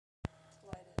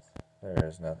There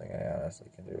is nothing I honestly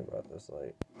can do about this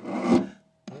light.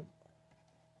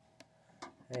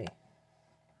 Hey.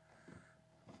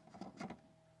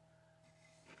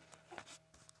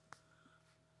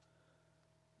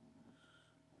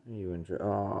 You enjoy?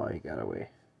 Oh, he got away.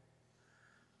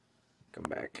 Come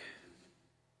back.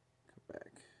 Come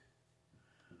back.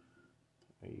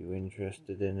 Are you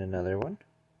interested in another one?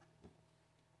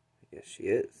 I guess she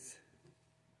is.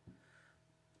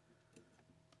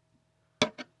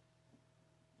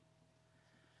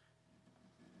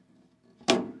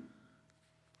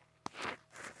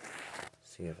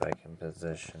 See if I can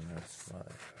position this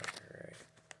motherfucker right.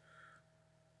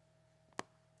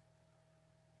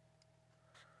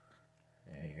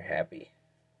 Yeah, you're happy.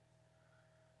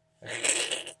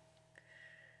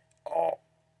 Oh,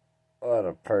 what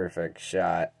a perfect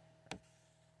shot.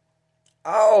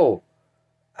 Oh!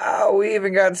 Oh, we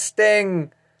even got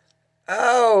Sting.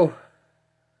 Oh!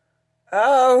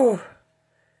 Oh!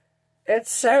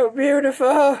 It's so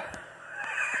beautiful.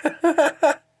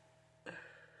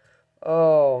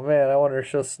 Oh, man, I wonder if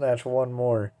she'll snatch one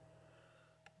more.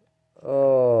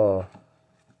 Oh.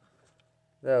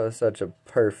 That was such a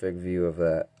perfect view of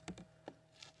that.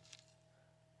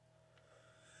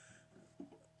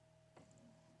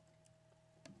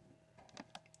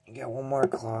 You got one more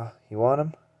claw. You want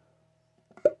him?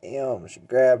 Bam, she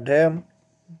grabbed him.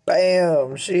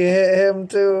 Bam, she hit him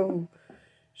too.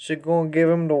 She gonna give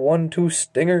him the 1-2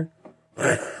 stinger.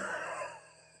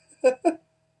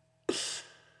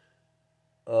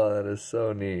 Oh, that is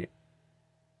so neat.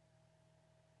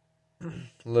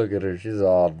 Look at her. She's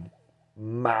all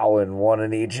mowing, one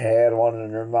in each hand, one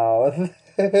in her mouth.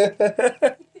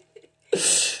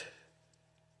 She's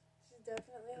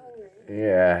definitely hungry.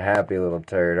 Yeah, happy little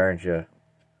turd, aren't you?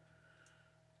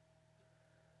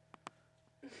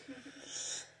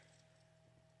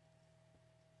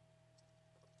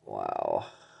 Wow.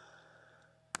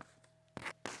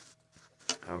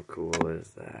 How cool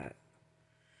is that?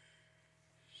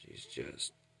 She's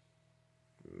just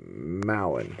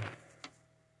mowing.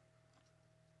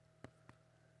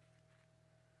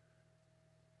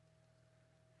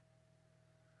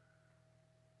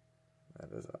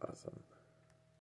 That is awesome.